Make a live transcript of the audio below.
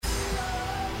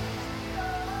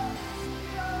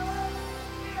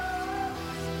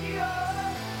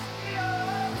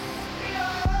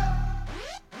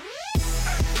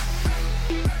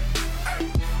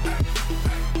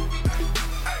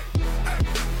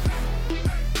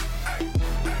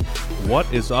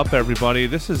What is up, everybody?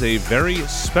 This is a very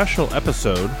special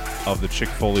episode of the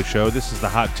Foley Show. This is the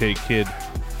Hot Take Kid,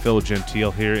 Phil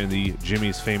Gentile, here in the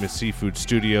Jimmy's Famous Seafood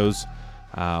Studios.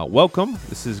 Welcome.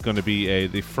 This is going to be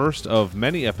the first of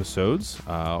many episodes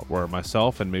where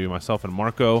myself and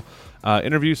Marco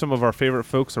interview some of our favorite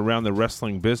folks around the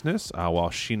wrestling business while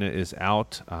Sheena is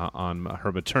out on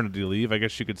her maternity leave, I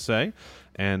guess you could say.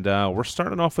 And we're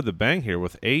starting off with a bang here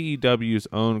with AEW's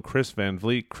own Chris Van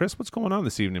Vliet. Chris, what's going on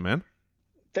this evening, man?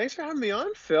 Thanks for having me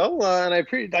on, Phil, and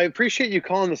I appreciate you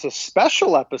calling this a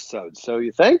special episode. So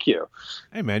thank you.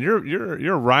 Hey, man, you're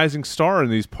a rising star in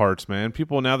these parts, man.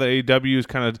 People, now that AEW is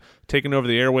kind of taking over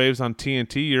the airwaves on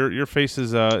TNT, your face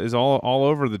is all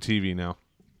over the TV now.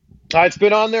 It's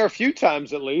been on there a few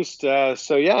times at least. This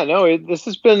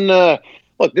has been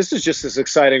look. This is just as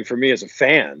exciting for me as a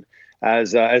fan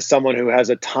as someone who has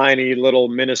a tiny little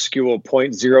minuscule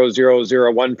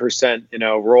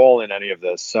 0.0001% role in any of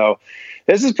this. So.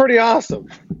 This is pretty awesome.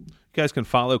 You guys can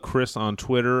follow Chris on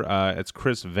Twitter. It's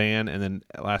Chris Van, and then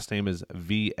last name is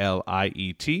Vliet.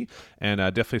 And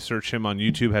definitely search him on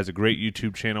YouTube. Has a great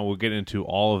YouTube channel. We'll get into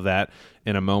all of that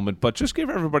in a moment. But just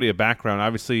give everybody a background.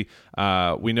 Obviously,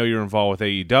 we know you're involved with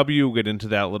AEW. We'll get into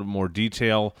that a little more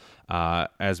detail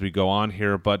as we go on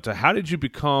here. But how did you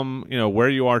become, where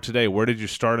you are today? Where did you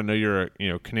start? I know you're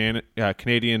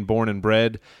Canadian born and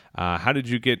bred. How did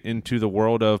you get into the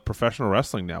world of professional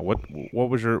wrestling now? What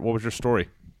was your story?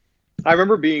 I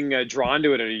remember being drawn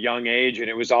to it at a young age, and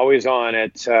it was always on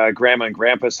at Grandma and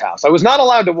Grandpa's house. I was not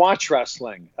allowed to watch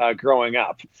wrestling growing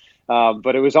up,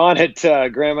 but it was on at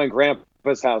Grandma and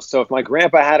Grandpa's house. So if my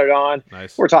grandpa had it on,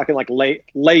 nice. We're talking like late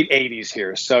 80s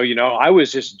here. So, I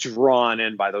was just drawn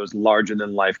in by those larger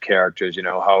than life characters,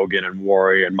 Hogan and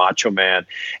Warrior and Macho Man.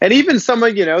 And even some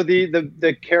of,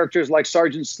 the characters like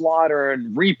Sergeant Slaughter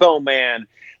and Repo Man.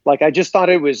 Like, I just thought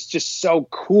it was just so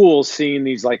cool seeing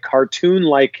these like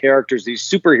cartoon-like characters, these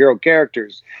superhero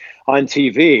characters on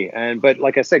TV. But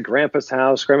like I said, Grandma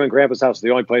and Grandpa's house was the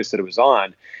only place that it was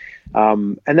on.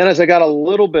 And then as I got a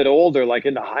little bit older, like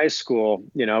into high school,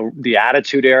 the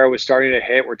Attitude Era was starting to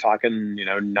hit. We're talking,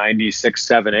 96,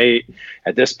 7, 8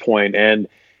 at this point. And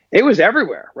it was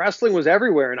everywhere. Wrestling was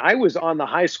everywhere. And I was on the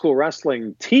high school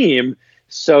wrestling team.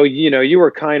 So, you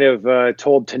were kind of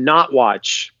told to not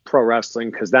watch pro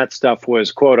wrestling because that stuff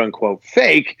was quote unquote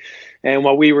fake. And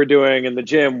what we were doing in the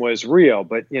gym was real.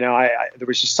 But, there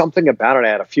was just something about it. I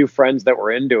had a few friends that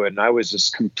were into it, and I was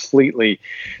just completely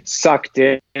sucked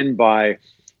in by it.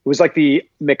 Was like the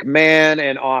McMahon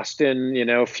and Austin,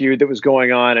 feud that was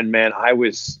going on. And man, I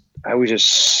was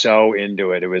just so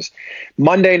into it. It was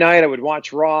Monday night. I would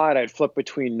watch Raw and I'd flip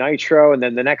between Nitro. And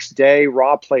then the next day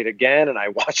Raw played again and I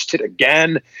watched it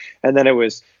again. And then it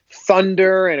was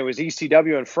Thunder and it was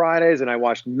ECW on Fridays. And I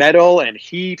watched Metal and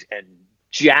Heat and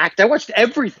Jacked. I watched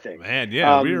everything. Man,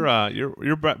 yeah, you're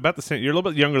about the same. You're a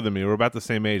little bit younger than me. We're about the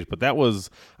same age, but that was,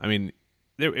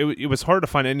 it was hard to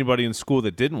find anybody in school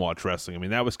that didn't watch wrestling.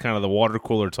 That was kind of the water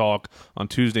cooler talk on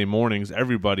Tuesday mornings.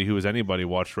 Everybody who was anybody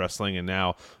watched wrestling, and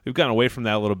now we've gotten away from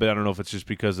that a little bit. I don't know if it's just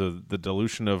because of the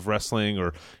dilution of wrestling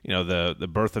or, the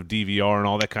birth of DVR and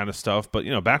all that kind of stuff. But,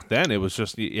 back then it was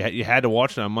just, you had to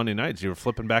watch it on Monday nights. You were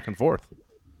flipping back and forth.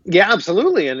 Yeah,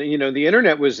 absolutely. And, the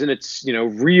internet was in its,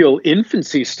 real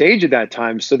infancy stage at that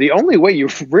time. So the only way you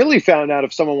really found out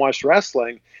if someone watched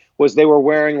wrestling was they were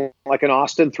wearing like an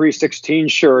Austin 316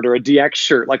 shirt or a DX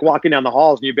shirt, like walking down the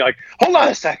halls, and you'd be like, hold on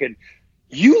a second,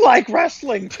 you like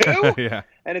wrestling too? Yeah.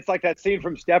 And it's like that scene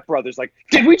from Step Brothers, like,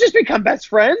 did we just become best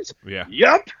friends? Yeah.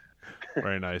 Yep.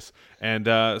 Very nice. And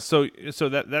so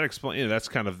that explains, that's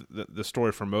kind of the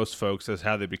story for most folks as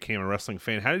how they became a wrestling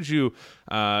fan. How did you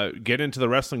get into the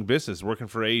wrestling business, working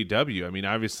for AEW?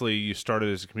 Obviously you started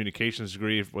as a communications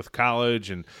degree with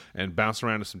college and bounced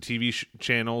around to some TV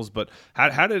channels, but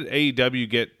how did AEW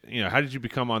get, how did you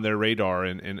become on their radar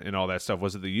and all that stuff?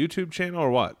 Was it the YouTube channel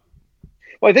or what?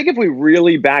 Well, I think if we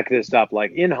really back this up,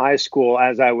 like in high school,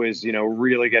 as I was,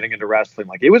 really getting into wrestling,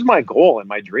 like it was my goal and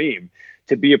my dream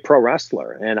to be a pro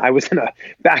wrestler. And I was in a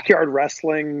backyard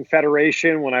wrestling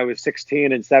federation when I was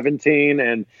 16 and 17.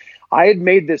 And I had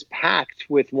made this pact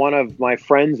with one of my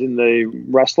friends in the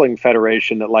wrestling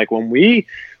federation that like when we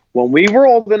were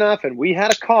old enough and we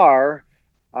had a car,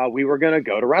 we were going to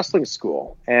go to wrestling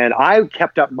school. And I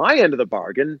kept up my end of the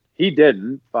bargain. He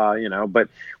didn't, but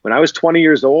when I was 20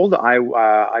 years old,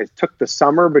 I took the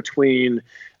summer between,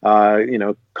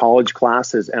 college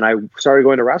classes and I started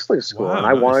going to wrestling school. Wow, and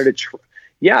I nice. wanted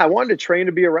to train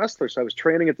to be a wrestler. So I was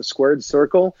training at the Squared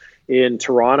Circle in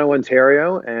Toronto,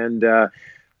 Ontario. And,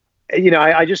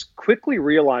 I just quickly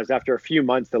realized after a few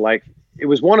months that like, it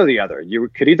was one or the other. You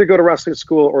could either go to wrestling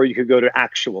school or you could go to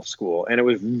actual school. And it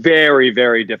was very,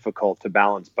 very difficult to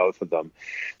balance both of them.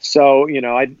 So,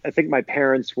 I think my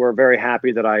parents were very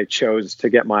happy that I chose to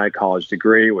get my college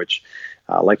degree, which,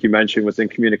 like you mentioned, was in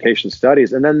communication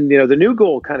studies. And then, the new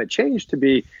goal kind of changed to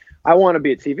be, I want to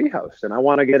be a TV host and I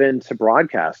want to get into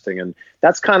broadcasting. And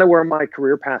that's kind of where my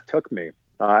career path took me.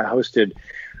 I hosted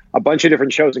a bunch of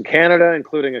different shows in Canada,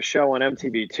 including a show on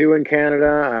MTV2 in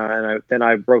Canada. Then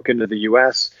I broke into the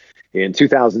U.S. In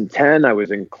 2010. I was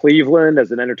in Cleveland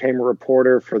as an entertainment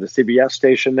reporter for the CBS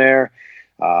station there.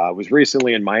 I was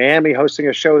recently in Miami hosting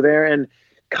a show there. And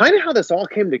kind of how this all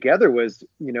came together was,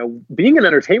 being an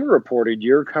entertainment reporter,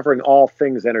 you're covering all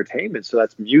things entertainment. So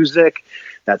that's music,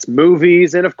 that's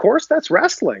movies, and of course, that's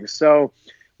wrestling. So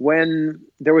when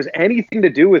there was anything to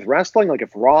do with wrestling, like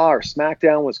if Raw or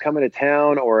SmackDown was coming to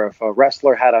town, or if a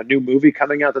wrestler had a new movie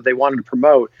coming out that they wanted to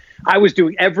promote, I was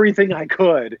doing everything I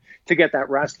could to get that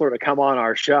wrestler to come on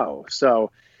our show.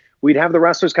 So we'd have the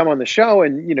wrestlers come on the show,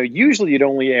 and, usually you'd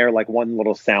only air like one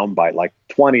little sound bite, like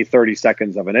 20, 30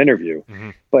 seconds of an interview. Mm-hmm.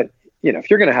 But,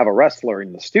 if you're going to have a wrestler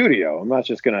in the studio, I'm not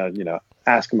just going to,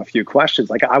 ask him a few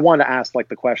questions. Like, I want to ask like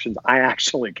the questions I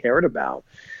actually cared about.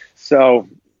 So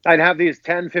I'd have these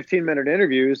 10, 15-minute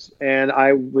interviews, and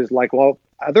I was like, well,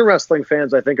 other wrestling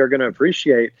fans, I think, are going to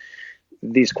appreciate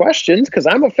these questions because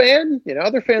I'm a fan.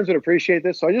 Other fans would appreciate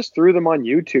this. So I just threw them on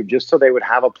YouTube just so they would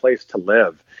have a place to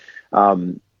live.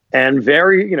 And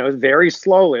very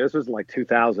slowly, this was like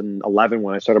 2011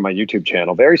 when I started my YouTube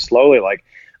channel, very slowly, like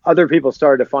other people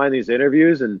started to find these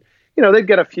interviews, and, they'd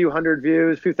get a few hundred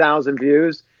views, few thousand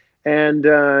views. And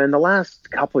in the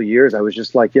last couple of years, I was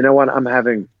just like, you know what, I'm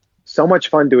having so much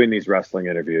fun doing these wrestling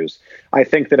interviews. I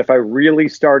think that if I really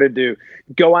started to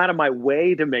go out of my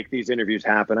way to make these interviews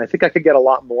happen, I think I could get a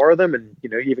lot more of them and,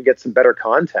 even get some better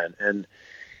content. And,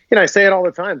 I say it all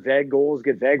the time, vague goals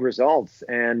get vague results.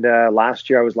 And last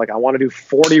year I was like, I want to do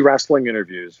 40 wrestling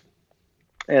interviews,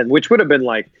 and which would have been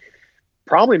like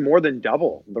probably more than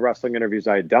double the wrestling interviews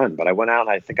I had done. But I went out and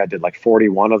I think I did like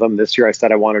 41 of them. This year I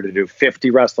said I wanted to do 50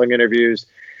 wrestling interviews,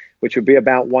 which would be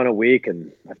about one a week.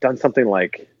 And I've done something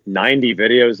like 90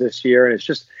 videos this year. And it's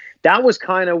just, that was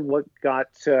kind of what got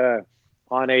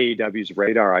on AEW's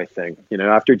radar, I think.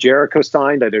 After Jericho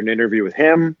signed, I did an interview with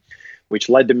him, which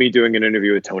led to me doing an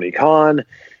interview with Tony Khan,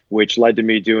 which led to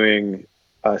me doing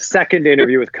a second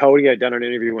interview with Cody. I'd done an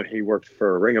interview when he worked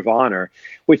for Ring of Honor,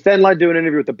 which then led to an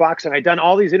interview with the Bucks. And I'd done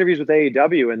all these interviews with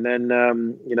AEW. And then,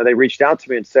 they reached out to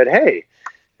me and said, hey,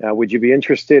 would you be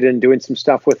interested in doing some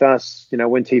stuff with us,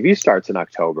 when TV starts in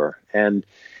October? And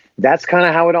that's kind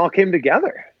of how it all came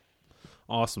together.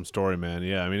 Awesome story, man.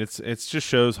 Yeah, I mean, it's just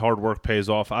shows hard work pays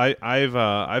off.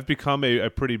 I've become a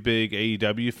pretty big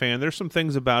AEW fan. There's some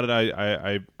things about it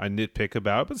I nitpick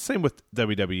about, but the same with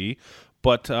WWE.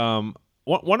 But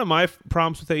one of my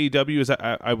problems with AEW is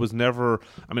I was never.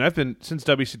 I mean, I've been since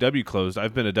WCW closed.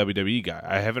 I've been a WWE guy.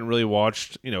 I haven't really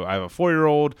watched. I have a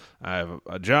 4-year-old. I have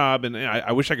a job, and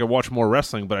I wish I could watch more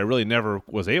wrestling, but I really never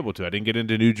was able to. I didn't get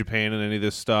into New Japan and any of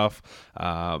this stuff.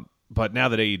 But now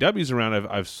that AEW's around,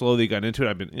 I've slowly gotten into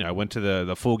it. I went to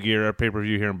the Full Gear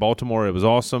pay-per-view here in Baltimore. It was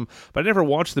awesome. But I never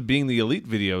watched the Being the Elite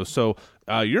videos. So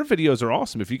your videos are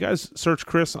awesome. If you guys search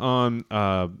Chris on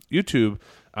YouTube,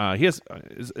 he has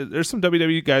there's some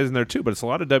WWE guys in there too, but it's a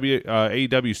lot of AEW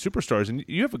superstars, and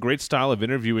you have a great style of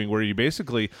interviewing where you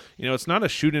basically, it's not a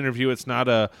shoot interview, it's not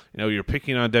a, you're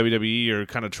picking on WWE or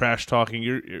kind of trash talking.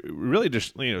 You're really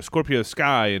just, Scorpio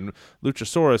Sky and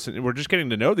Luchasaurus, and we're just getting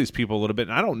to know these people a little bit.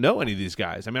 And I don't know any of these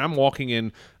guys. I mean, I'm walking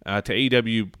in to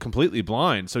AEW completely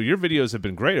blind. So your videos have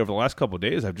been great over the last couple of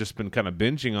days. I've just been kind of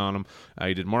binging on them.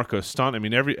 You did Marco Stunt. I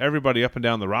mean, everybody up and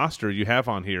down the roster you have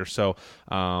on here. So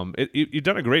you've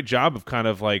done a great job of kind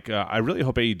of like, I really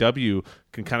hope AEW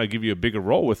can kind of give you a bigger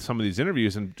role with some of these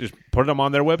interviews and just put them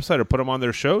on their website or put them on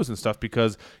their shows and stuff,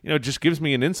 because, it just gives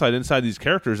me an insight inside these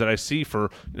characters that I see for,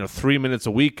 3 minutes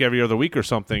a week, every other week or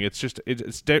something. It's just,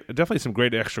 it's definitely some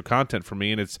great extra content for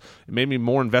me, and it made me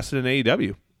more invested in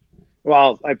AEW.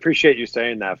 Well, I appreciate you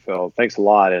saying that, Phil. Thanks a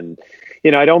lot. And,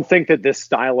 I don't think that this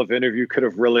style of interview could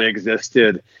have really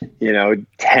existed,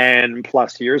 10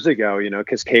 plus years ago,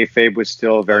 because kayfabe was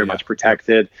still very much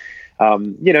protected.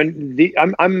 I'm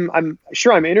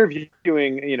sure I'm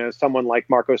interviewing, someone like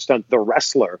Marco Stunt, the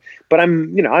wrestler, but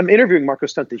I'm interviewing Marco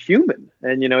Stunt, the human.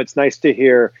 And, it's nice to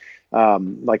hear,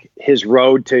 like his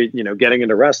road to, getting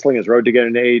into wrestling, his road to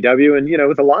getting into AEW. And,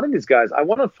 with a lot of these guys, I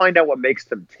want to find out what makes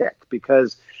them tick,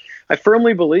 because I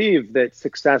firmly believe that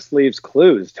success leaves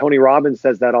clues. Tony Robbins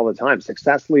says that all the time.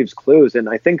 Success leaves clues. And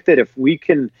I think that if we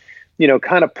can,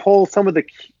 kind of pull some of the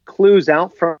clues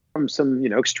out from some,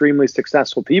 extremely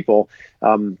successful people,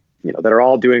 that are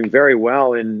all doing very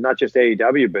well in not just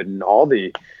AEW, but in all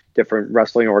the different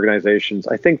wrestling organizations.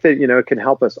 I think that, it can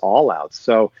help us all out.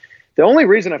 So the only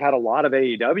reason I've had a lot of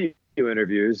AEW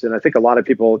interviews, and I think a lot of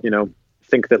people,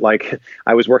 think that like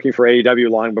I was working for AEW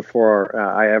long before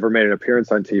I ever made an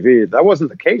appearance on TV. That wasn't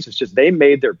the case. It's just they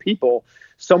made their people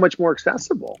so much more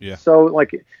accessible. Yeah. So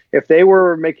like if they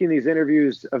were making these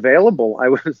interviews available, I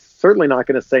was certainly not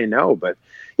going to say no. But,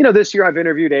 this year I've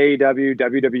interviewed AEW,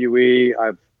 WWE.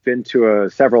 I've been to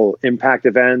several Impact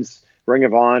events, Ring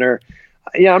of Honor.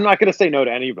 Yeah, I'm not going to say no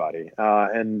to anybody.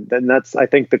 And then that's, I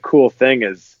think the cool thing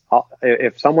is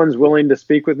if someone's willing to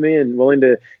speak with me and willing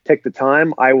to take the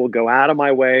time, I will go out of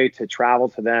my way to travel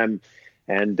to them,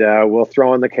 and we'll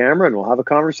throw in the camera and we'll have a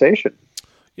conversation.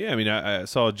 Yeah, I mean, I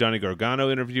saw a Johnny Gargano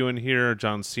interview in here,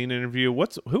 John Cena interview.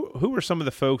 Who are some of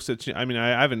the folks that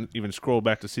I haven't even scrolled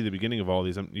back to see the beginning of all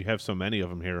these. You have so many of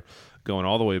them here, going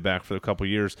all the way back for a couple of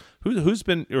years. Who's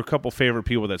been your couple favorite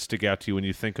people that stick out to you when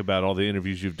you think about all the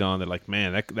interviews you've done? That like,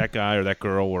 man, that guy or that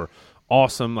girl were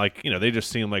awesome. Like, they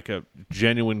just seem like a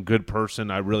genuine good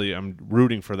person. I'm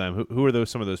rooting for them. Who are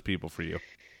some of those people for you?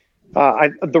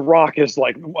 The Rock is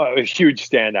like a huge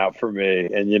standout for me.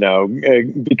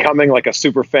 And, becoming like a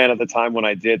super fan at the time when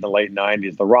I did in the late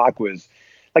 90s, The Rock was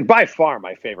like by far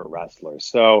my favorite wrestler.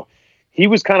 So he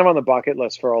was kind of on the bucket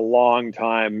list for a long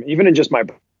time, even in just my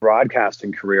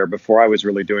broadcasting career before I was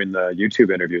really doing the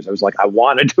YouTube interviews. I was like, I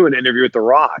want to do an interview with The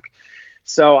Rock.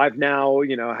 So I've now,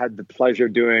 had the pleasure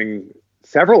of doing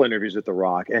several interviews with The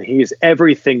Rock, and he's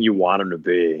everything you want him to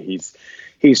be.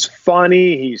 He's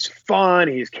funny, he's fun,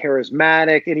 he's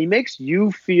charismatic, and he makes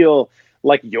you feel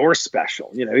like you're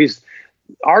special. He's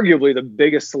arguably the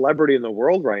biggest celebrity in the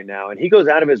world right now, and he goes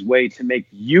out of his way to make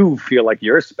you feel like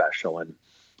you're special. And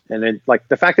then like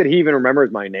the fact that he even remembers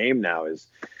my name now is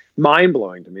mind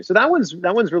blowing to me. So that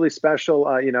one's really special.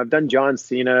 I've done John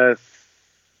Cena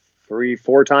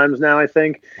 3-4 times now, I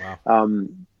think. Wow.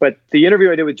 But the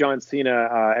interview I did with John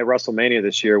Cena at WrestleMania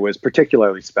this year was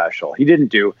particularly special. He didn't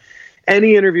do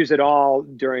any interviews at all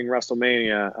during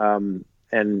WrestleMania,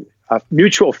 and a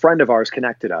mutual friend of ours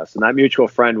connected us, and that mutual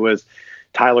friend was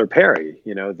Tyler Perry,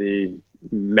 the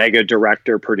mega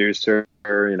director, producer,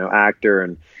 actor,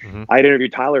 and I'd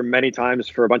interviewed Tyler many times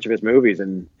for a bunch of his movies,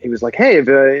 and he was like, "Hey,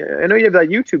 I know you have that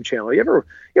YouTube channel. You ever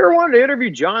wanted to interview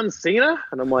John Cena?"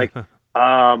 And I'm like,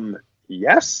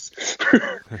 yes.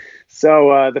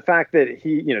 So the fact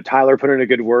that Tyler put in a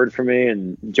good word for me,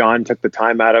 and John took the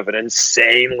time out of an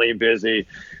insanely busy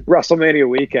WrestleMania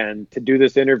weekend to do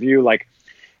this interview, like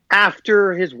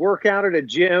after his workout at a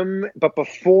gym, but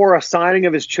before a signing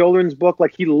of his children's book,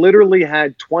 like he literally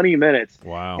had 20 minutes.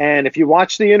 Wow. And if you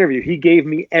watch the interview, he gave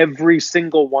me every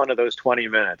single one of those 20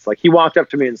 minutes. Like he walked up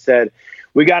to me and said,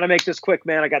 "We got to make this quick,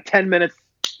 man. I got 10 minutes.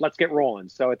 Let's get rolling."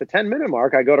 So at the 10-minute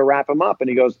mark, I go to wrap him up, and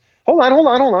he goes, hold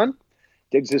on.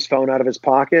 Digs his phone out of his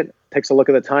pocket, takes a look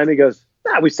at the time. He goes,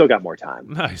 "We still got more time."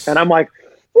 Nice. And I'm like,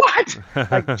 what?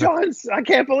 Like, John, I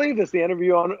can't believe this. The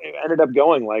interview ended up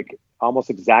going like almost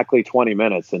exactly 20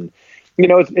 minutes. And,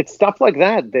 it's stuff like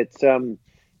that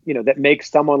that makes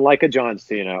someone like a John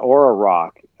Cena or a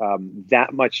Rock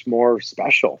that much more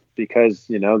special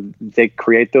because, they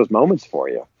create those moments for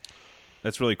you.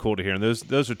 That's really cool to hear, and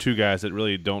those are two guys that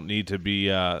really don't need to be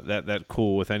that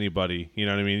cool with anybody. You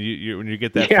know what I mean? You when you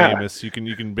get that famous, you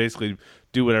can basically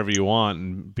do whatever you want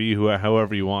and be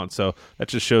however you want. So that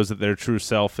just shows that their true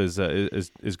self is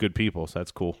good people. So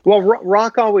that's cool. Well,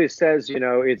 Rock always says,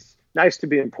 it's nice to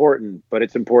be important, but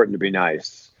it's important to be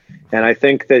nice, and I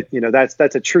think that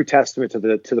that's a true testament to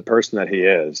the person that he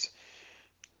is.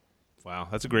 Wow,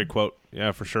 that's a great quote.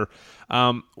 Yeah, for sure.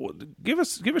 Give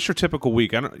us your typical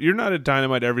week. You're not at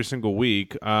Dynamite every single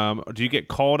week. Do you get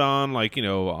called on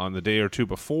on the day or two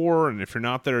before? And if you're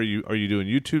not there, are you doing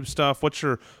YouTube stuff? What's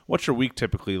your week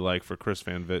typically like for Chris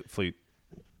Van Vliet?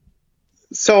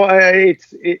 So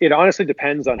it honestly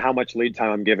depends on how much lead time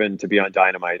I'm given to be on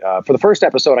Dynamite. For the first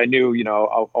episode, I knew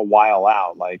a while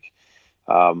out,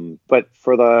 but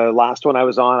for the last one I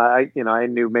was on, I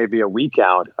knew maybe a week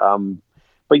out.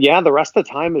 But yeah, the rest of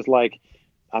the time is like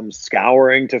I'm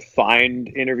scouring to find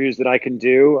interviews that I can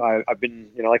do. I've been,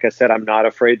 like I said, I'm not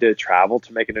afraid to travel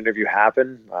to make an interview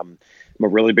happen. I'm a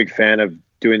really big fan of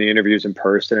doing the interviews in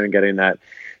person and getting that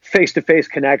face-to-face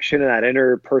connection and that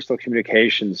interpersonal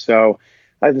communication. So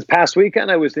this past weekend,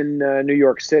 I was in New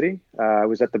York City. I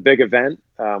was at the big event,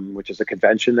 which is a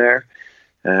convention there.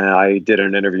 I did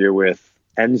an interview with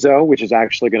Enzo, which is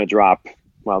actually going to drop.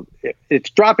 Well, it's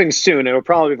dropping soon. It'll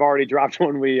probably have already dropped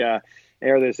when we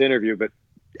air this interview. But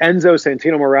Enzo,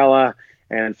 Santino Marella,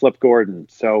 and Flip Gordon.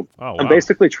 So Oh, wow. I'm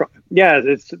basically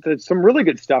it's some really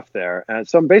good stuff there.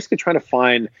 So I'm basically trying to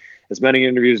find as many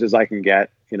interviews as I can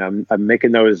get. I'm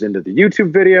making those into the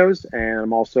YouTube videos, and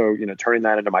I'm also, turning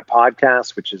that into my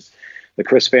podcast, which is the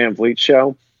Chris Van Vliet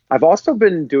Show. I've also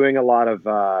been doing a lot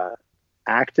of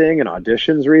acting and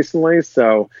auditions recently.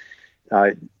 So,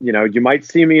 you might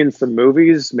see me in some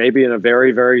movies, maybe in a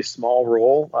very, very small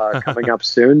role coming up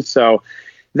soon. So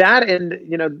that, and,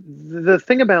 the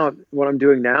thing about what I'm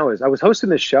doing now is I was hosting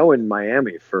this show in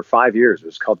Miami for 5 years. It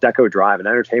was called Deco Drive, an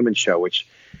entertainment show, which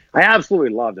I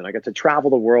absolutely loved. And I got to travel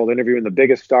the world, interviewing the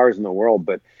biggest stars in the world.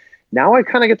 But now I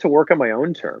kind of get to work on my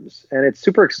own terms. And it's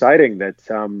super exciting that,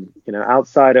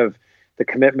 outside of the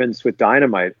commitments with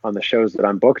Dynamite on the shows that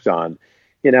I'm booked on,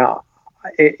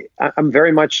 I'm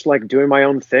very much like doing my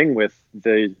own thing with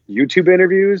the YouTube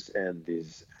interviews and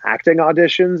these acting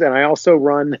auditions. And I also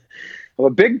run, I'm a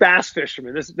big bass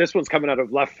fisherman. This one's coming out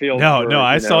of left field.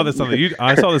 I saw this on the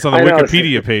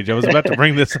Wikipedia page. I was about to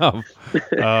bring this up.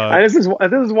 This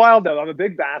is wild though. I'm a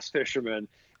big bass fisherman,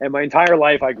 and my entire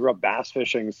life I grew up bass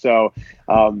fishing. So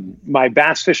my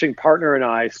bass fishing partner and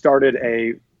I started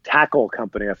a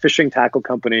fishing tackle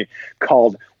company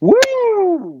called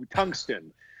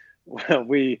Tungsten.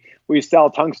 We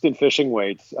sell tungsten fishing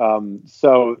weights.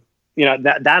 So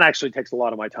that actually takes a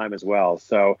lot of my time as well.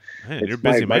 So man, you're a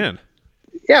busy man.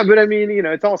 Yeah, but I mean,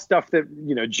 it's all stuff that,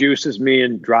 juices me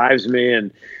and drives me.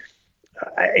 And,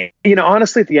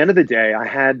 honestly, at the end of the day, I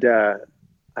had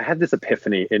this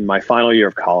epiphany in my final year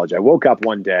of college. I woke up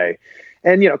one day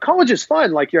and, college is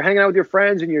fun. Like, you're hanging out with your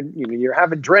friends and you're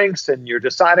having drinks and you're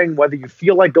deciding whether you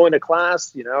feel like going to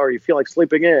class, or you feel like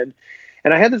sleeping in.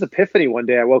 And I had this epiphany one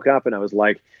day. I woke up and I was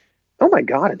like, oh my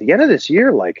God, at the end of this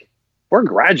year, like, we're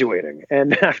graduating.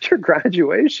 And after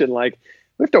graduation, like,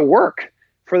 we have to work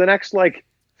for the next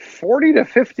 40 to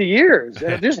 50 years.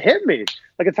 And it just hit me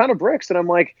like a ton of bricks. And I'm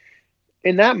like,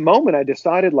 in that moment, I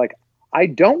decided I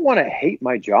don't want to hate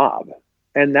my job.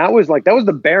 And that was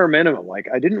the bare minimum. Like,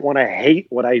 I didn't want to hate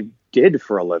what I did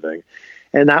for a living.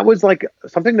 And that was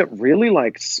something that really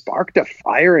sparked a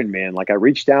fire in me. And I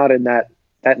reached out in that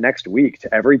next week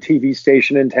to every TV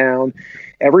station in town,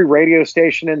 every radio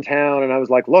station in town. And I was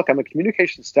like, look, I'm a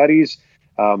communication studies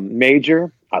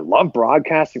major. I love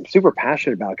broadcasting. I'm super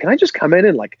passionate about it. Can I just come in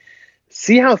and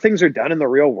see how things are done in the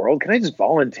real world? Can I just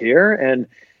volunteer? And,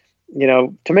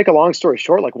 to make a long story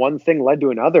short, one thing led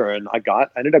to another. And I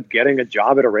ended up getting a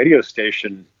job at a radio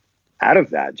station out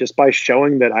of that, just by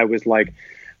showing that I was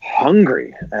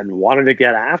hungry and wanted to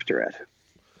get after it.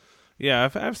 Yeah,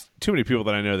 I have too many people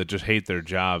that I know that just hate their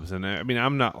jobs, and I mean,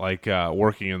 I'm not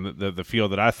working in the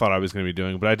field that I thought I was going to be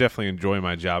doing, but I definitely enjoy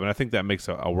my job, and I think that makes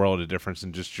a world of difference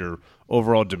in just your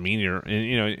overall demeanor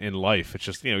in life. It's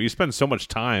just you spend so much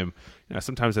time.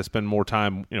 Sometimes I spend more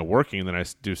time working than I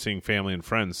do seeing family and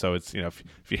friends. So it's if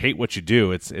you hate what you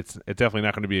do, it's definitely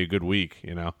not going to be a good week.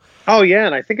 Oh yeah,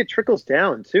 and I think it trickles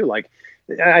down too.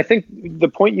 I think the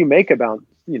point you make about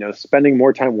spending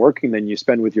more time working than you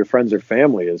spend with your friends or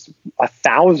family is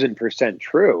 1,000%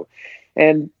 true.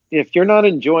 And if you're not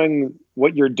enjoying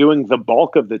what you're doing the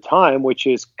bulk of the time, which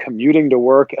is commuting to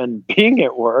work and being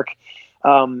at work,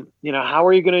 how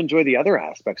are you going to enjoy the other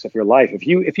aspects of your life? If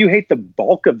you hate the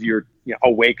bulk of your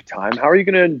awake time, how are you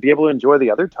going to be able to enjoy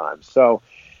the other times? So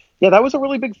yeah, that was a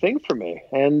really big thing for me.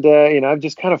 And, I've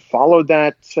just kind of followed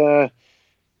that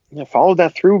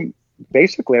through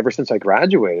basically ever since I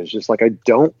graduated. It's just I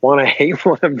don't want to hate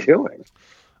what I'm doing.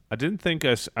 I didn't think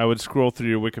I would scroll through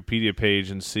your Wikipedia page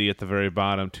and see at the very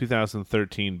bottom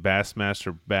 2013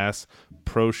 Bassmaster Bass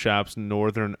Pro Shops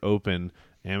Northern Open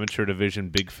Amateur Division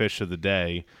Big Fish of the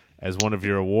Day as one of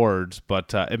your awards,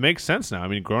 but it makes sense now. I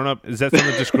mean, growing up, is that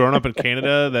something just growing up in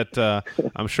Canada that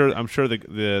I'm sure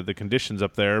the conditions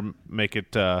up there make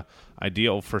it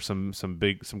ideal for some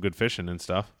good fishing and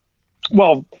stuff.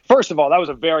 Well, first of all, that was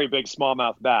a very big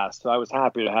smallmouth bass, so I was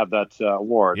happy to have that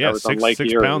award. Yeah, that was 6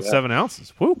 Erie, pounds, 7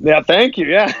 ounces. Woo. Yeah, thank you.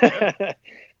 Yeah,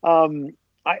 I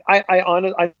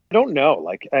don't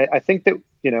know. I think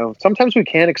that sometimes we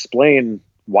can't explain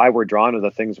why we're drawn to the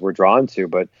things we're drawn to,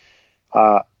 but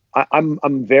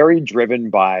I'm very driven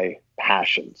by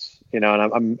passions, and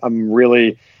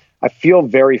I feel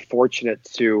very fortunate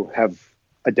to have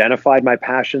identified my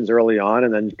passions early on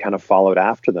and then kind of followed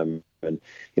after them. And,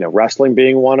 wrestling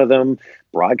being one of them,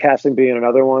 broadcasting being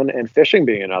another one, and fishing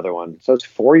being another one. So it's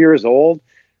 4 years old.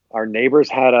 Our neighbors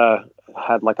had a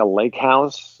lake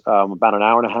house about an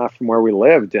hour and a half from where we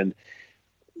lived. And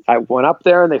I went up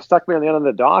there and they stuck me on the end of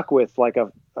the dock with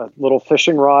a little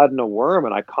fishing rod and a worm.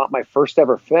 And I caught my first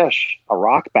ever fish, a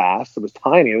rock bass. It was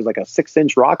tiny. It was a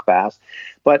 6-inch rock bass,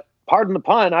 but pardon the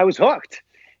pun, I was hooked.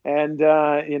 And,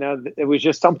 it was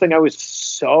just something I was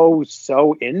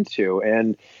so into.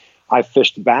 And I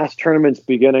fished bass tournaments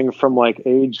beginning from like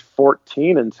age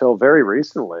 14 until very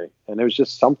recently. And it was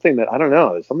just something that, I don't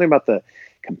know, there's something about the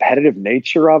competitive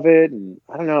nature of it. And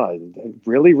I don't know, it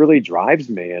really, really drives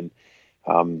me. And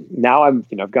now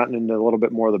I've gotten into a little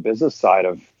bit more of the business side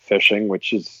of fishing,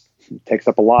 which takes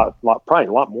up probably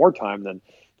a lot more time than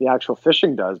the actual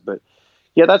fishing does. But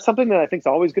yeah, that's something that I think is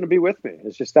always going to be with me.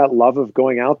 It's just that love of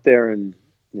going out there and,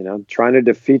 trying to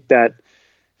defeat that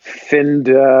finned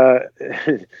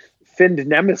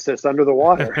nemesis under the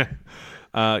water.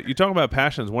 You talk about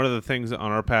passions. One of the things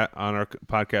on our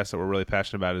podcast that we're really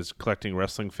passionate about is collecting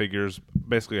wrestling figures.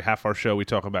 Basically, half our show we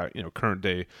talk about current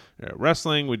day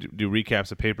wrestling. We do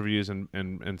recaps of pay-per-views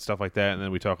and stuff like that, and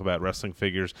then we talk about wrestling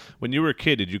figures. When you were a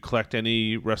kid, did you collect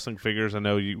any wrestling figures? I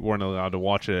know you weren't allowed to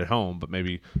watch it at home, but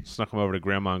maybe snuck them over to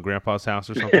Grandma and Grandpa's house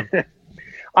or something.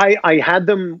 I had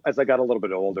them as I got a little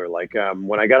bit older. Like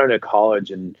when I got into college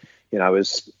and I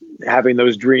was having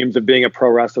those dreams of being a pro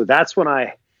wrestler. That's when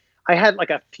I had like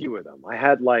a few of them.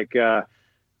 I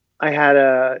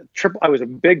was a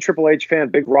big Triple H fan,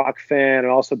 big Rock fan, and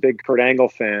also big Kurt Angle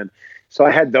fan. So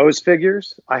I had those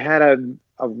figures. I had a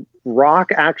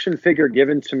Rock action figure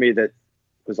given to me that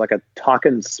was like a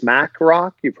Talkin' Smack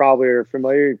Rock. You probably are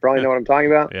familiar. You probably know what I'm talking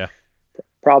about. Yeah.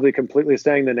 Probably completely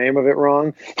saying the name of it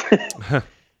wrong.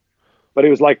 But he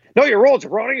was like, "Know your roles,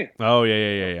 jabroni." Oh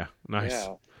yeah. Nice.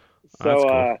 Yeah. So,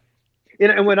 cool.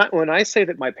 And when I say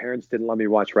that my parents didn't let me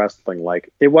watch wrestling,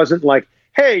 like it wasn't like,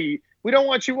 "Hey, we don't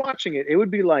want you watching it." It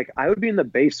would be like I would be in the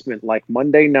basement like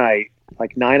Monday night,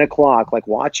 like 9:00, like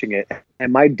watching it,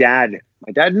 and my dad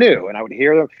knew, and I would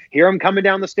hear him coming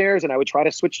down the stairs, and I would try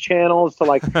to switch channels to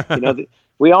like,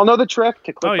 we all know the trick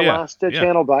to click the last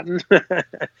channel button.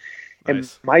 And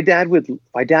nice. My dad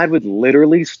would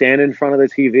literally stand in front of the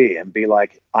TV and be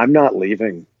like, "I'm not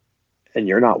leaving, and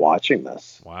you're not watching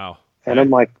this." Wow. And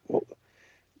I'm like, well,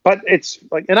 but it's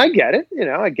like, and I get it.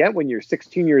 I get when you're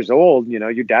 16 years old,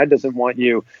 your dad doesn't want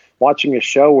you watching a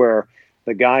show where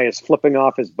the guy is flipping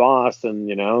off his boss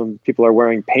and, people are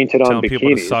wearing painted on bikinis. Telling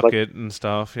people to suck it and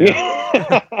stuff.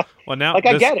 Yeah. Well, now, I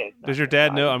get it. Does your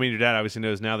dad know? I mean, your dad obviously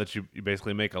knows now that you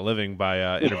basically make a living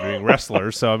by interviewing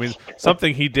wrestlers. So, I mean,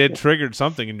 something he did triggered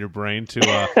something in your brain to,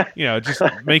 just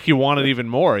make you want it even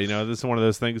more. This is one of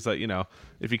those things that,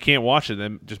 if you can't watch it,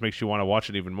 then it just makes you want to watch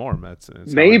it even more. That's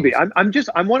maybe.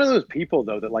 I'm one of those people,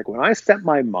 though, that like when I set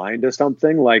my mind to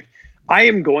something, like I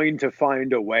am going to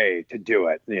find a way to do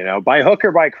it, by hook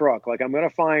or by crook. Like I'm going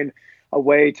to find a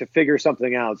way to figure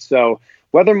something out. So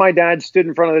whether my dad stood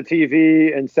in front of the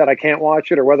TV and said I can't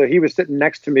watch it, or whether he was sitting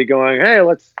next to me going, "Hey,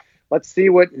 let's see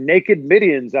what Naked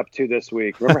Midian's up to this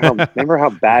week." Remember how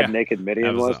bad Naked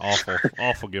Midian was?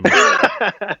 Awful gimmick.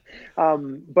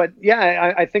 But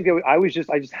yeah, I think I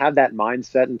just had that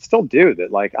mindset and still do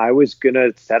that. Like I was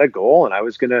gonna set a goal and I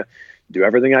was gonna do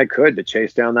everything I could to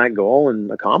chase down that goal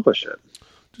and accomplish it.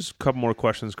 Just a couple more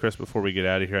questions, Chris, before we get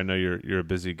out of here. I know you're a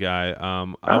busy guy.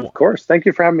 Of course. Thank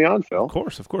you for having me on, Phil. Of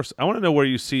course. I want to know where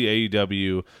you see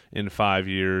AEW in 5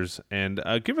 years, and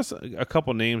give us a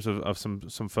couple names of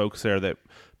some folks there that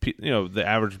the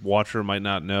average watcher might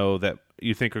not know that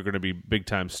you think are going to be big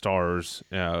time stars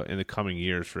in the coming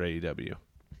years for AEW.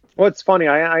 Well, it's funny.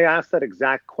 I asked that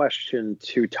exact question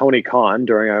to Tony Khan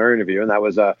during our interview, and that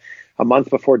was a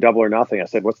month before Double or Nothing. I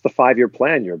said, "What's the 5-year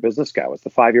plan? You're a business guy. What's the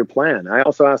 5-year plan?" I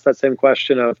also asked that same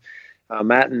question of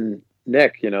Matt and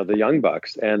Nick, the Young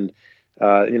Bucks. And,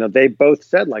 they both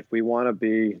said, like, we want to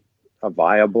be a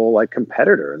viable, like,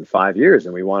 competitor in 5 years.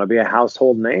 And we want to be a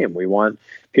household name. We want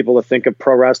people to think of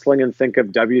pro wrestling and think of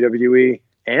WWE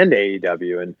and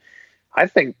AEW. And I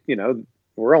think,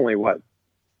 we're only,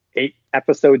 8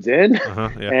 episodes in?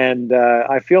 And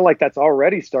I feel like that's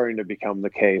already starting to become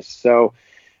the case. So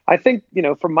I think,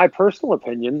 from my personal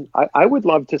opinion, I would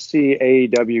love to see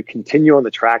AEW continue on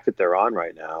the track that they're on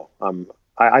right now.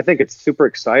 I think it's super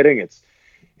exciting.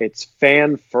 It's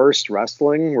fan first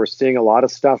wrestling. We're seeing a lot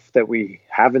of stuff that we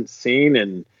haven't seen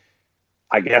in,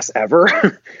 I guess,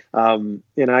 ever.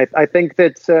 I think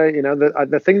that,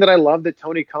 the thing that I love that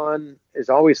Tony Khan is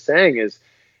always saying is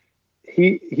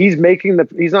he's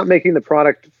not making the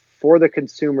product for the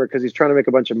consumer because he's trying to make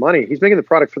a bunch of money. He's making the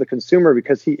product for the consumer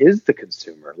because he is the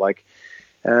consumer.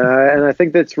 And I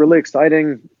think that's really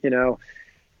exciting,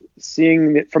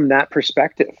 seeing it from that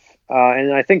perspective.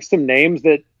 And I think some names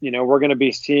that, we're going to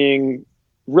be seeing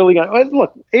really,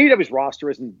 look, AEW's roster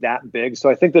isn't that big.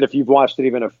 So I think that if you've watched it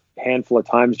even a handful of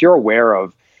times, you're aware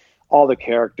of all the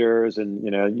characters and,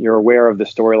 you're aware of the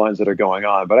storylines that are going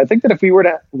on. But I think that if we were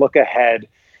to look ahead,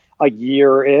 a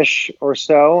year-ish or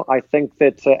so, I think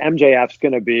that MJF's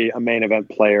going to be a main event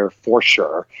player for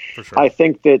sure. For sure. I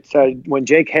think that when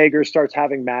Jake Hager starts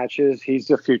having matches, he's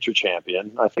a future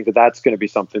champion. I think that that's going to be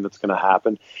something that's going to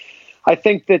happen. I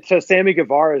think that Sammy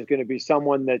Guevara is going to be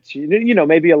someone that's,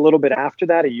 maybe a little bit after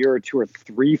that, a year or 2 or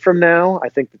 3 from now. I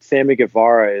think that Sammy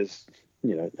Guevara is,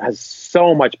 has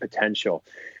so much potential.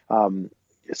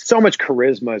 So much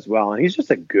charisma as well. And he's just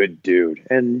a good dude.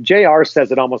 And JR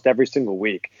says it almost every single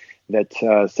week that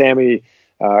Sammy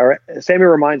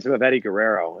reminds him of Eddie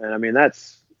Guerrero. And I mean,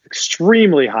 that's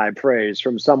extremely high praise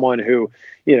from someone who,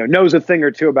 knows a thing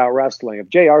or two about wrestling. If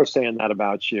JR's saying that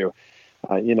about you,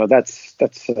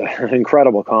 that's an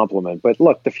incredible compliment. But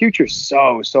look, the future's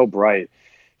so bright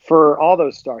for all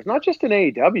those stars, not just in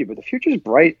AEW, but the future's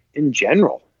bright in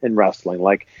general in wrestling.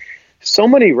 Like so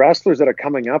many wrestlers that are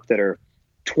coming up that are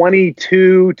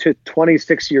 22 to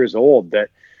 26 years old that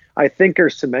I think are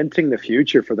cementing the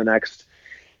future for the next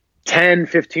 10,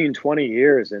 15, 20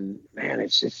 years. And man,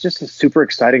 it's just a super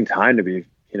exciting time to be,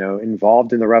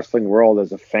 involved in the wrestling world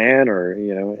as a fan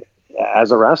or, as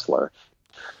a wrestler.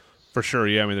 For sure.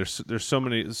 Yeah. I mean, there's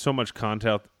so much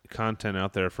content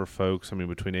out there for folks. I mean,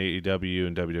 between AEW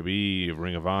and WWE,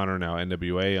 Ring of Honor, now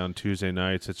NWA on Tuesday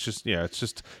nights,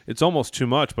 it's almost too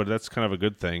much, but that's kind of a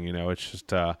good thing. It's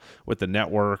just with the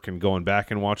network and going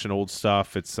back and watching old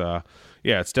stuff. It's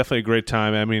definitely a great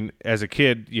time. I mean, as a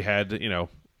kid, you had,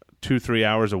 2-3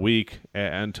 hours a week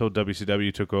until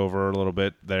WCW took over a little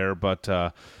bit there. But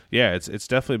it's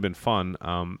definitely been fun.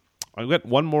 I've got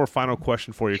one more final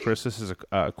question for you, Chris. This is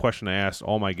a question I asked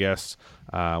all my guests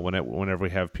whenever we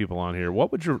have people on here.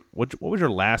 What would your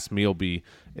last meal be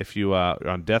if you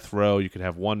on death row? You could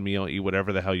have one meal, eat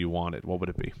whatever the hell you wanted. What would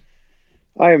it be?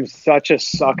 I am such a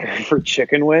sucker for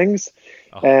chicken wings,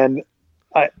 and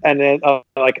I know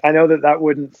that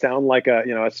wouldn't sound like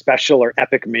a special or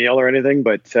epic meal or anything,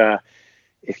 but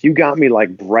if you got me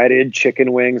like breaded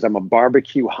chicken wings, I'm a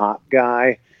barbecue hot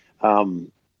guy.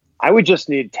 I would just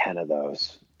need 10 of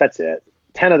those. That's it.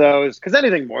 10 of those. Because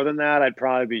anything more than that, I'd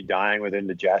probably be dying with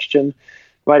indigestion.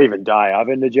 Might even die of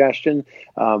indigestion.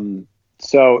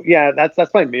 So yeah,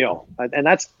 that's my meal. And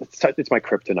it's my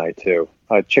kryptonite too.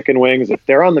 Chicken wings, if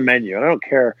they're on the menu, and I don't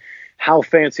care how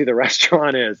fancy the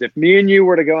restaurant is. If me and you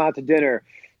were to go out to dinner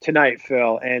tonight,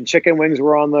 Phil, and chicken wings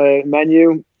were on the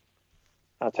menu,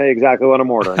 I'll tell you exactly what I'm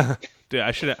ordering. Dude,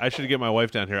 I should get my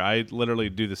wife down here. I literally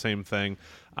do the same thing.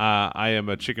 I am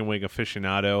a chicken wing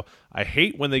aficionado. I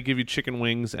hate when they give you chicken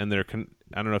wings and they're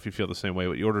I don't know if you feel the same way,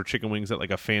 but you order chicken wings at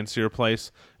like a fancier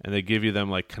place and they give you them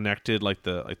like connected, like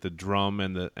the drum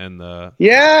and the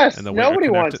yes, and the nobody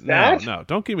wants that. No,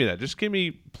 don't give me that. Just give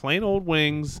me plain old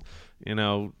wings.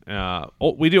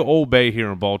 We do Old Bay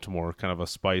here in Baltimore, kind of a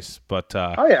spice, but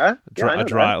a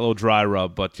little dry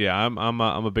rub. But yeah, I'm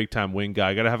a big time wing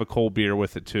guy. Got to have a cold beer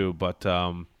with it too. But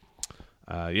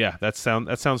that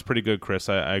sounds pretty good, Chris.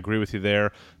 I agree with you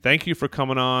there. Thank you for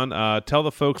coming on. Tell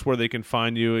the folks where they can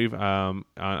find you on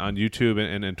YouTube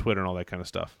and Twitter and all that kind of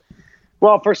stuff.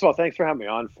 Well, first of all, thanks for having me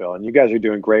on, Phil. And you guys are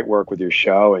doing great work with your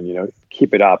show, and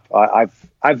keep it up.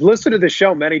 I've listened to the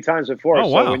show many times before. Oh,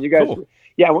 wow. So when you guys. Cool.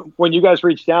 Yeah, when you guys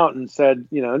reached out and said,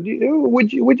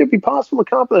 would it be possible to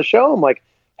come up with a show? I'm like,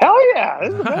 hell yeah,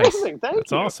 this is amazing. Thank you.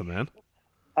 That's awesome, man.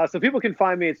 So people can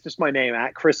find me. It's just my name,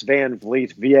 at Chris Van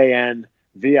Vliet, VanVliet.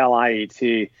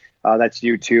 That's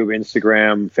YouTube,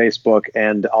 Instagram, Facebook,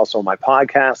 and also my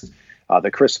podcast,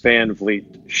 The Chris Van Vliet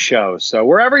Show. So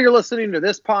wherever you're listening to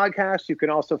this podcast, you can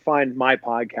also find my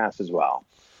podcast as well.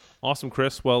 Awesome,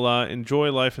 Chris. Well,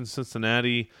 enjoy life in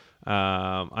Cincinnati.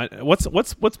 What's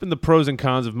been the pros and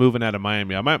cons of moving out of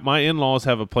Miami? My in-laws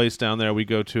have a place down there we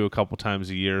go to a couple times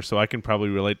a year, so I can probably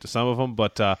relate to some of them.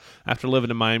 But after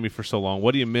living in Miami for so long,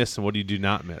 what do you miss and what do you do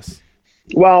not miss?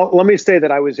 Well, let me say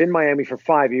that I was in Miami for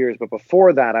 5 years, but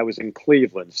before that, I was in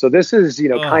Cleveland. So this is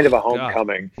kind of a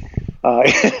homecoming.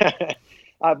 But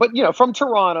from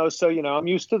Toronto, so I'm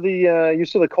used to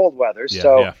the cold weather. Yeah,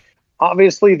 so. Yeah.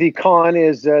 Obviously, the con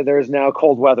is there's now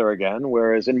cold weather again,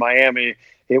 whereas in Miami,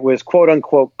 it was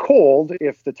quote-unquote cold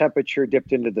if the temperature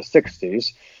dipped into the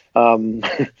 60s.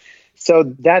 So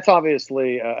that's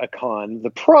obviously a con.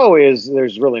 The pro is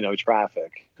there's really no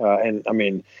traffic. And, I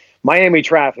mean, Miami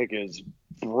traffic is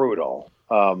brutal.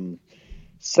 I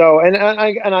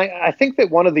think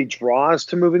that one of the draws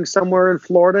to moving somewhere in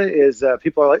Florida is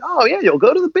people are like, oh, yeah, you'll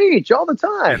go to the beach all the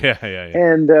time. Yeah.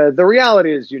 And the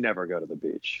reality is you never go to the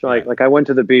beach. Like I went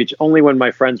to the beach only when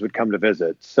my friends would come to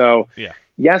visit. So,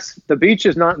 yes, the beach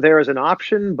is not there as an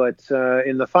option. But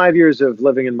in the 5 years of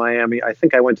living in Miami, I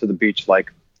think I went to the beach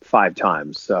like 5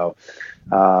 times. So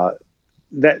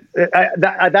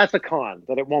that's a con,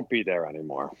 that it won't be there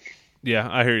anymore. Yeah,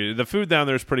 I hear you. The food down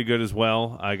there is pretty good as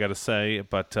well, I got to say.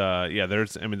 But yeah,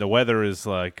 the weather is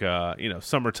like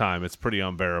summertime. It's pretty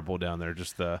unbearable down there,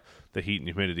 just the heat and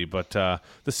humidity. But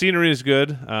the scenery is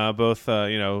good, both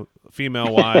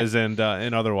female wise and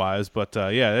otherwise. But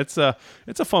yeah, it's a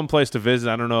fun place to visit.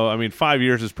 I don't know. I mean, 5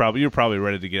 years is you're probably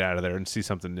ready to get out of there and see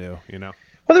something new.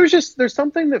 Well, there's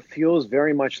something that feels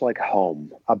very much like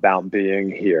home about being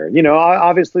here.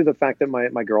 Obviously the fact that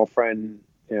my girlfriend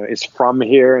is from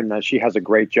here, and that she has a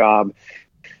great job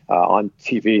on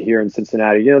TV here in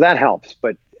Cincinnati. That helps.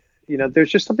 But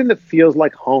there's just something that feels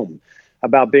like home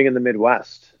about being in the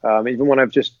Midwest. Even when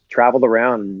I've just traveled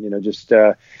around, just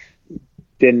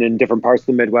been in different parts of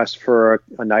the Midwest for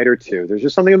a night or two, there's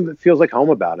just something that feels like home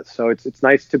about it. So it's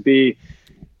nice to be,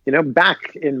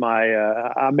 back in my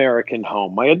American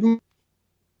home, my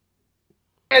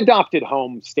adopted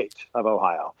home state of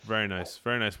Ohio. Very nice,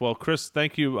 very nice. Well, Chris,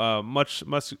 thank you. Much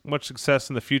success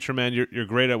in the future, man. You're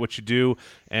great at what you do,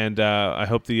 and I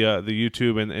hope the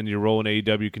YouTube and your role in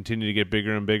AEW continue to get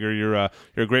bigger and bigger. You're a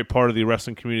great part of the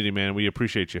wrestling community, man. We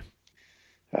appreciate you.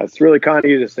 That's really kind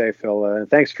of you to say, Phil.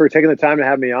 Thanks for taking the time to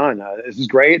have me on. This is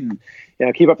great, and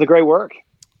keep up the great work.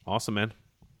 Awesome, man.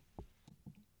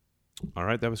 All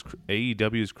right, that was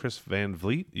AEW's Chris Van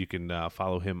Vliet. You can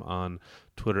follow him on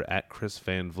Twitter at Chris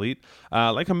Van Vliet.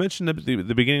 Like I mentioned at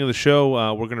the beginning of the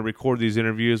show, we're going to record these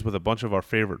interviews with a bunch of our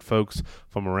favorite folks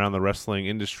from around the wrestling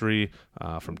industry,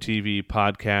 from TV,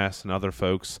 podcasts, and other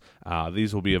folks.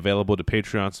 These will be available to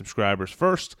Patreon subscribers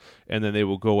first, and then they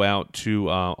will go out to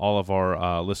all of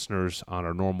our listeners on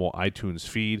our normal iTunes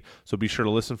feed. So be sure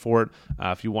to listen for it.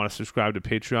 If you want to subscribe to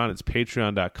Patreon, it's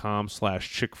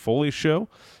patreon.com/Chick-Foley Show.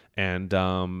 And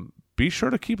be sure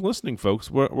to keep listening, folks.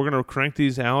 We're going to crank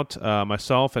these out,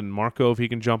 myself and Marco, if he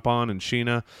can jump on, and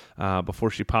Sheena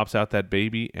before she pops out that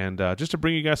baby, and just to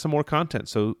bring you guys some more content.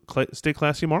 So stay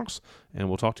classy, Marks, and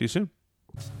we'll talk to you soon.